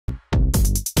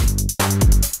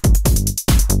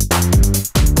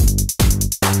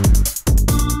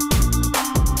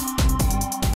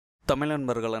தமிழ்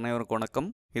நண்பர்கள் அனைவருக்கும் வணக்கம்.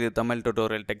 இது தமிழ்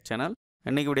டியூட்டோரியல் டெக் சேனல்.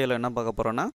 இன்னைக்கு வீடியோவில் என்ன பார்க்க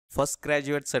போகிறோன்னா, ஃபர்ஸ்ட்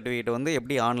கிராஜுவேட் சர்டிஃபிகேட் வந்து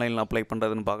எப்படி ஆன்லைனில் அப்ளை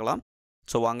பண்ணுறதுன்னு பார்க்கலாம்.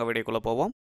 ஸோ வாங்க வீடியோக்குள்ளே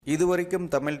போவோம். இது வரைக்கும்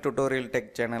தமிழ் டியூட்டோரியல்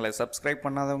டெக் சேனலை சப்ஸ்கிரைப்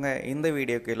பண்ணாதவங்க இந்த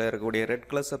வீடியோ கீழே இருக்கக்கூடிய ரெட்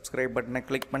கலர் சப்ஸ்கிரைப் பட்டனை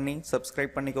கிளிக் பண்ணி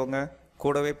சப்ஸ்கிரைப் பண்ணிக்கோங்க.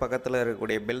 கூடவே பக்கத்தில்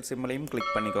இருக்கக்கூடிய பெல் சிம்பிளையும்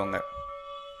கிளிக் பண்ணிக்கோங்க.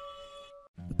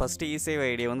 ஃபஸ்ட்டு இ-சேவை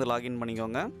ஐடியை வந்து லாகின்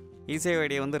பண்ணிக்கோங்க. இ-சேவை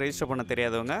ஐடியை வந்து ரெஜிஸ்டர் பண்ண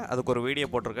தெரியாதவங்க அதுக்கு ஒரு வீடியோ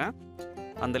போட்டிருக்கேன்.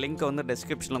 அந்த லிங்க்கை வந்து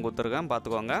டெஸ்கிரிப்ஷனில் கொடுத்துருக்கேன்,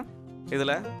 பார்த்துக்கோங்க.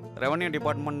 இதில் ரெவன்யூ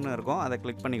டிபார்ட்மெண்ட்னு இருக்கும், அதை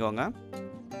கிளிக் பண்ணிக்கோங்க.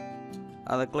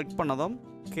 அதை கிளிக் பண்ணதும்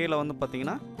கீழே வந்து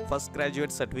பார்த்தீங்கன்னா ஃபஸ்ட்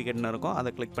கிராஜுவேட் சர்டிஃபிகேட்னு இருக்கும், அதை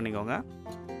கிளிக் பண்ணிக்கோங்க.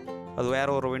 அது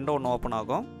வேறு ஒரு விண்டோ ஒன்று ஓப்பன்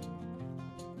ஆகும்.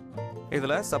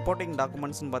 இதில் சப்போர்ட்டிங்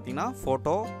டாக்குமெண்ட்ஸ்னு பார்த்தீங்கன்னா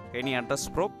photo, any address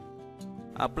proof,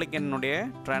 அப்ளிகனுடைய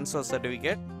transfer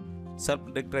certificate, self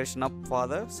declaration of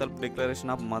father, self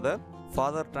declaration of mother,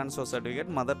 father transfer certificate,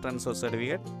 mother transfer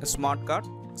certificate, smart card,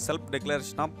 self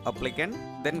declaration of applicant,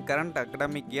 then current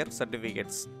academic year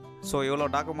certificates. So இவ்வளோ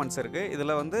documents இருக்குது.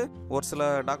 இதில் வந்து ஒரு சில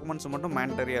documents மட்டும்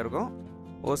மேண்டரியாக இருக்கும்,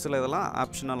 ஒரு சில இதெல்லாம்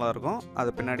ஆப்ஷனலாக இருக்கும்,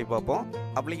 அது பின்னாடி பார்ப்போம்.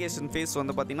 அப்ளிகேஷன் ஃபீஸ்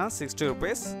வந்து பார்த்திங்கன்னா 60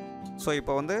 rupees. ஸோ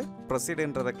இப்போ வந்து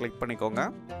ப்ரொசீடுன்றதை கிளிக் பண்ணிக்கோங்க.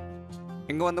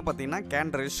 இங்கே வந்து பார்த்திங்கன்னா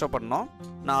கேன் ரெஜிஸ்டர் பண்ணோம்.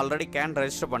 நான் ஆல்ரெடி கேன்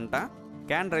ரெஜிஸ்டர் பண்ணிட்டேன்.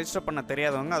 கேன் ரெஜிஸ்டர் பண்ண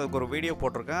தெரியாதவங்க அதுக்கு ஒரு வீடியோ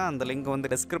போட்டிருக்கேன், அந்த லிங்க் வந்து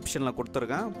டிஸ்கிரிப்ஷனில்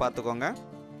கொடுத்துருக்கேன், பார்த்துக்கோங்க.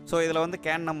 ஸோ இதில் வந்து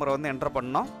கேன் நம்பரை வந்து என்டர்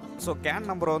பண்ணோம். ஸோ கேன்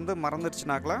நம்பரை வந்து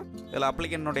மறந்துடுச்சுனாக்கல இதில்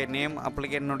அப்ளிகனுடைய name,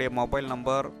 அப்ளிகனுடைய mobile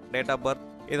number, date of birth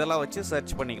இதெல்லாம் வச்சு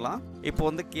சர்ச் பண்ணிக்கலாம். இப்போ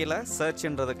வந்து கீழே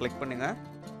சர்ச்ன்றதை கிளிக் பண்ணுங்கள்.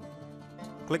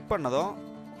 கிளிக் பண்ணதும்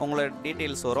உங்களோட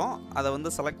டீட்டெயில்ஸ் வரும், அதை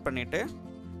வந்து செலக்ட் பண்ணிவிட்டு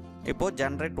இப்போது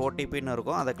ஜென்ரேட் ஓடிபின்னு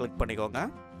இருக்கும், அதை கிளிக் பண்ணிக்கோங்க.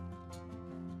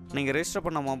 நீங்கள் ரெஜிஸ்டர்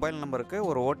பண்ண மொபைல் நம்பருக்கு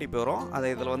ஒரு ஓடிபி வரும், அதை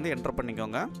இதில் வந்து என்டர்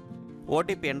பண்ணிக்கோங்க.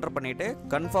 ஓடிபி என்டர் பண்ணிவிட்டு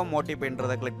கன்ஃபார்ம்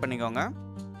ஓடிபின்றதை கிளிக் பண்ணிக்கோங்க.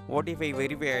 ஓடிபி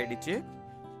வெரிஃபை ஆகிடுச்சு.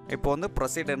 இப்போ வந்து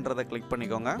ப்ரொசீடுன்றதை கிளிக்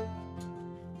பண்ணிக்கோங்க.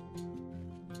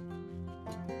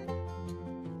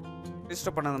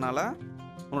 ரெஜிஸ்டர் பண்ணதுனால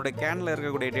உங்களுடைய கேனில்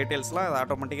இருக்கக்கூடிய டீட்டெயில்ஸ்லாம் அது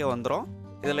ஆட்டோமேட்டிக்காக வந்துடும்.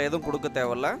 இதில் எதுவும் கொடுக்க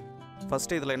தேவையில்ல.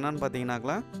 ஃபஸ்ட்டு இதில் என்னென்னு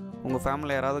பார்த்தீங்கன்னாக்கா, உங்கள்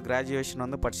ஃபேமிலியில் யாராவது கிராஜுவேஷன்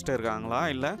வந்து படிச்சுட்டு இருக்காங்களா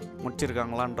இல்லை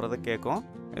முடிச்சிருக்காங்களான்றது கேட்கும்.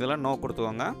 இதில் நோ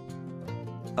கொடுத்துக்கோங்க.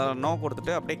 நோ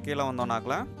கொடுத்துட்டு அப்படியே கீழே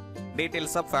வந்தோன்னாக்கல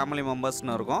டீட்டெயில்ஸ் ஆஃப் ஃபேமிலி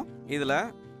மெம்பர்ஸ்னு இருக்கும். இதில்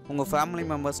உங்கள் ஃபேமிலி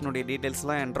மெம்பர்ஸ்னுடைய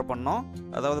டீட்டெயில்ஸ்லாம் என்ட்ரு பண்ணோம்.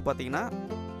 அதாவது பார்த்தீங்கன்னா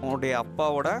உங்களுடைய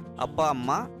அப்பாவோட அப்பா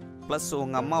அம்மா ப்ளஸ்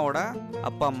உங்கள் அம்மாவோட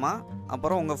அப்பா அம்மா,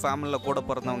 அப்புறம் உங்கள் ஃபேமிலியில் கூட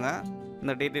பிறந்தவங்க,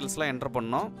 இந்த டீட்டெயில்ஸ்லாம் என்ட்ரு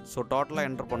பண்ணோம். ஸோ டோட்டலாக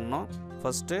என்ட்ரு பண்ணோம்.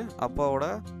 ஃபஸ்ட்டு அப்பாவோட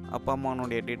அப்பா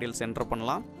அம்மாவனுடைய டீட்டெயில்ஸ் என்ட்ரு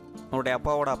பண்ணலாம். உங்களுடைய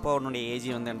அப்பாவோடைய ஏஜ்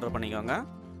வந்து என்ட்ரு பண்ணிக்கோங்க.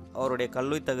 அவருடைய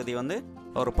கல்வி தகுதி வந்து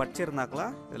அவர் படிச்சிருந்தாக்கல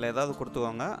இதில் ஏதாவது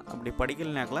கொடுத்துக்கோங்க. அப்படி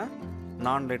படிக்கலனாக்கல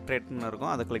நான் லிட்ரேட்னு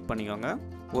இருக்கும், அதை கிளிக் பண்ணிக்கோங்க.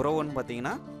 உறவுன்னு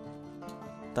பார்த்தீங்கன்னா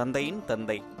தந்தையின்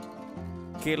தந்தை.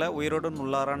 கீழே உயிரோடு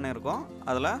உள்ளாரான்னு இருக்கும்,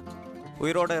 அதில்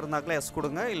உயிரோடு இருந்தாக்கல எஸ்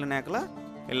கொடுங்க, இல்லைனாக்கல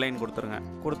இல்லைன்னு கொடுத்துருங்க.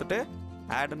 கொடுத்துட்டு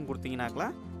ஆடுன்னு கொடுத்தீங்கனாக்கல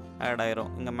ஆட்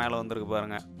ஆயிரும். இங்கே மேலே வந்துருக்கு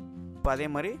பாருங்கள். இப்போ அதே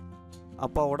மாதிரி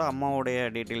அப்பாவோட அம்மாவோடைய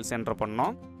டீட்டெயில்ஸ் என்ட்ரு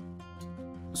பண்ணோம்.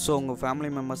 ஸோ உங்கள்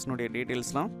ஃபேமிலி மெம்பர்ஸ்னுடைய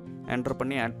டீட்டெயில்ஸ்லாம் என்ட்ரு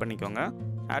பண்ணி ஆட் பண்ணிக்கோங்க.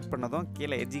 ஆட் பண்ணதும்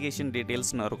கீழே எஜுகேஷன்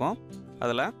டீட்டெயில்ஸ்னு இருக்கும்,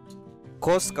 அதில்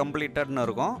கோர்ஸ் கம்ப்ளீட்டட்னு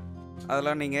இருக்கும்.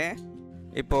 அதில் நீங்கள்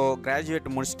இப்போது கிராஜுவேட்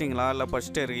முடிச்சிட்டிங்களா இல்லை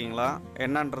படிச்சுட்டு இருக்கீங்களா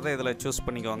என்னன்றதை இதில் சூஸ்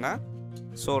பண்ணிக்கோங்க.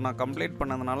 ஸோ நான் கம்ப்ளீட்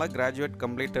பண்ணதுனால கிராஜுவேட்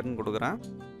கம்ப்ளீட்டட்னு கொடுக்குறேன்.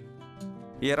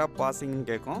 இயர் ஆஃப் பாசிங்னு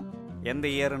கேட்கும், எந்த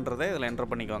இயர்ன்றதை இதில் என்ட்ரு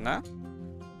பண்ணிக்கோங்க.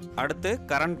 அடுத்து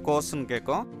கரண்ட் கோர்ஸ்ன்னு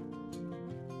கேட்கும்,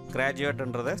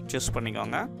 கிராஜுவேட்ன்றதை சூஸ்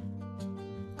பண்ணிக்கோங்க.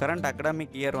 கரண்ட்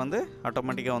அகடமிக் இயர் வந்து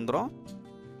ஆட்டோமேட்டிக்காக வந்துடும்.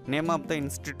 நேம் ஆஃப் த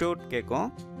இன்ஸ்டிடியூட் கேட்கும்,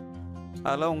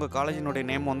 அதில் உங்கள் காலேஜினுடைய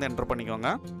நேம் வந்து என்ட்ரு பண்ணிக்கோங்க.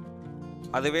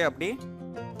 அதுவே அப்படி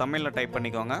தமிழில் டைப்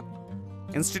பண்ணிக்கோங்க.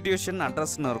 இன்ஸ்டிடியூஷன்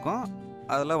அட்ரஸ்னு இருக்கும்,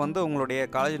 அதில் வந்து உங்களுடைய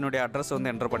காலேஜினுடைய அட்ரஸ்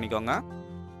வந்து என்ட்ரு பண்ணிக்கோங்க.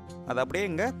 அது அப்படியே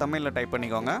இங்கே தமிழில் டைப்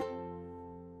பண்ணிக்கோங்க.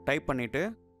 டைப் பண்ணிவிட்டு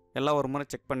எல்லாம் ஒரு முறை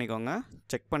செக் பண்ணிக்கோங்க.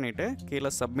 செக் பண்ணிவிட்டு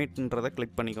கீழே சப்மிட்ன்றதை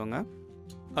கிளிக் பண்ணிக்கோங்க.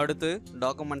 அடுத்து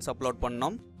டாக்குமெண்ட்ஸ் அப்லோட்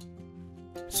பண்ணோம்.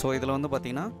 ஸோ இதில் வந்து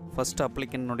பார்த்திங்கன்னா first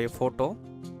அப்ளிகனுடைய photo,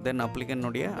 then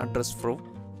அப்ளிகனுடைய address proof,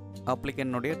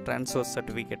 அப்ளிகனுடைய transfer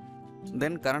certificate,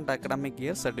 then current academic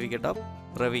year certificate of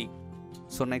Ravi.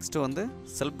 So next வந்து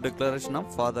self declaration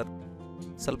of father,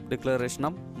 self declaration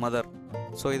of mother.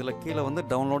 So இதில் கீழே வந்து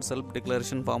டவுன்லோட் செல்ஃப்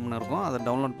டிக்ளரேஷன் ஃபார்ம்னு இருக்கும், அதை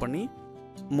டவுன்லோட் பண்ணி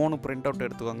 3 பிரிண்ட் அவுட்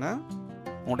எடுத்துக்கோங்க.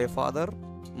 உங்களுடைய ஃபாதர்,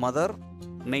 மதர்,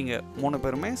 நீங்கள் 3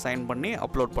 பேருமே சைன் பண்ணி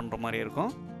அப்லோட் பண்ணுற மாதிரி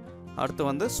இருக்கும். அடுத்து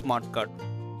வந்து ஸ்மார்ட் கார்டு.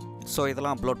 ஸோ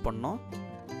இதெல்லாம் அப்லோட் பண்ணோம்.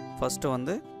 ஃபஸ்ட்டு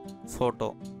வந்து ஃபோட்டோ,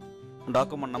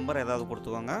 டாக்குமெண்ட் நம்பர் ஏதாவது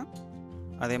கொடுத்துக்கோங்க.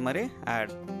 அதே மாதிரி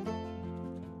ஆட்,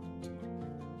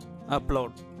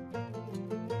 அப்லோட்,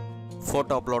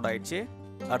 ஃபோட்டோ அப்லோட் ஆகிடுச்சு.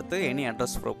 அடுத்து எனி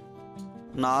அட்ரஸ் ப்ரூஃப்.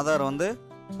 நான் ஆதார் வந்து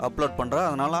அப்லோட் பண்ணுறேன்,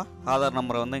 அதனால் ஆதார்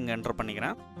நம்பரை வந்து இங்கே என்டர்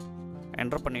பண்ணிக்கிறேன்.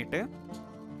 என்டர் பண்ணிவிட்டு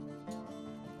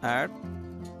ஆட்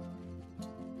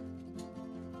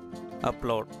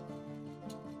அப்லோட்.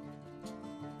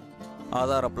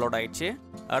 ஆதார் அப்லோட் ஆயிடுச்சு.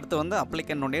 அடுத்து வந்து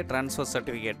அப்ளிகனுடைய ட்ரான்ஸ்ஃபர்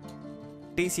சர்டிஃபிகேட்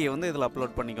டிசியை வந்து இதில்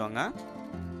அப்லோட் பண்ணிக்கோங்க.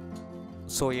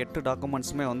 ஸோ 8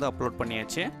 டாக்குமெண்ட்ஸுமே வந்து அப்லோட்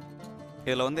பண்ணியாச்சு.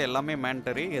 இதில் வந்து எல்லாமே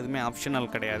மேண்டரி, எதுவுமே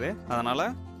ஆப்ஷனல் கிடையாது. அதனால்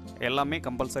எல்லாமே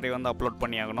கம்பல்சரி வந்து அப்லோட்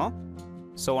பண்ணியாகணும்.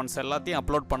 ஸோ ஒன்ஸ் எல்லாத்தையும்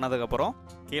அப்லோட் பண்ணதுக்கப்புறம்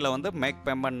கீழே வந்து மேக்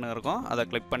பேமெண்ட்னு இருக்கும், அதை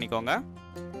கிளிக் பண்ணிக்கோங்க.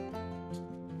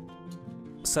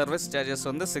 சர்வீஸ் சார்ஜஸ்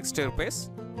வந்து 60 rupees.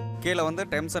 கீழே வந்து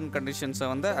டெர்ம்ஸ் அண்ட் கண்டிஷன்ஸை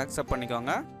வந்து அக்செப்ட்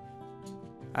பண்ணிக்கோங்க.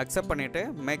 அக்செப்ட் பண்ணிவிட்டு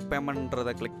மேக்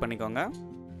பேமெண்ட்ன்றதை கிளிக் பண்ணிக்கோங்க.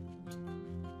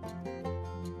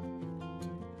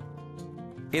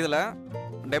 இதில்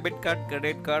debit card,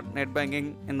 credit card, net banking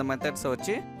இந்த மெத்தட்ஸை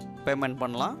வச்சு பேமெண்ட்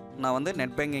பண்ணலாம். நான் வந்து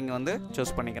நெட் பேங்கிங் வந்து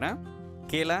சூஸ் பண்ணிக்கிறேன்.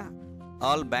 கீழே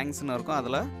ஆல் பேங்க்ஸ்னு இருக்கும்,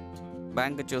 அதில்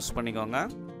பேங்க்கு சூஸ் பண்ணிக்கோங்க.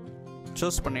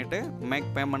 சூஸ் பண்ணிவிட்டு மேக்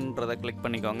பேமெண்ட்ன்றதை கிளிக்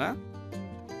பண்ணிக்கோங்க.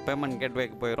 பேமெண்ட்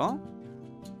கேட்வேக்கு போயிடும்.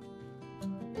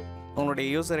 உங்களுடைய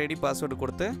யூசர் ஐடி பாஸ்வேர்டு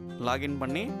கொடுத்து லாகின்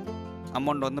பண்ணி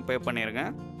அமௌண்ட் வந்து பே பண்ணிடுங்க.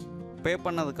 பே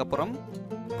பண்ணதுக்கப்புறம்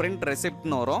பிரிண்ட்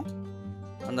ரெசிப்ட்னு வரும்.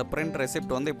 அந்த பிரிண்ட்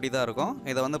ரெசிப்ட் வந்து இப்படி தான் இருக்கும்.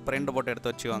 இதை வந்து பிரிண்ட் போட்டு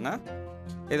எடுத்து வச்சுக்கோங்க.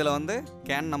 இதில் வந்து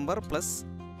கேன் நம்பர் ப்ளஸ்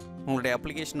உங்களுடைய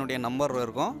அப்ளிகேஷனுடைய நம்பர்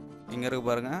இருக்கும். இங்கே இருக்கு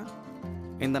பாருங்கள்.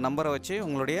 இந்த நம்பரை வச்சு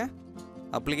உங்களுடைய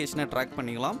அப்ளிகேஷனை ட்ராக்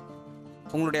பண்ணிக்கலாம்.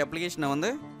 உங்களுடைய அப்ளிகேஷனை வந்து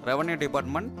ரெவன்யூ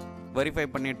டிபார்ட்மெண்ட் வெரிஃபை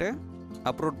பண்ணிவிட்டு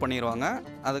அப்ரூவ் பண்ணிடுவாங்க.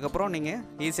 அதுக்கப்புறம் நீங்கள்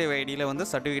இ-சேவை ஐடியில் வந்து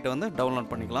சர்டிஃபிகேட்டை வந்து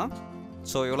டவுன்லோட் பண்ணிக்கலாம்.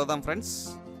 ஸோ இவ்வளோ தான் ஃப்ரெண்ட்ஸ்.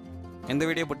 இந்த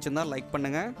வீடியோ பிடிச்சிருந்தால் லைக்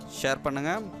பண்ணுங்கள், ஷேர்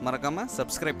பண்ணுங்கள், மறக்காமல்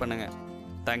சப்ஸ்கிரைப் பண்ணுங்கள்.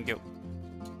 தேங்க்யூ.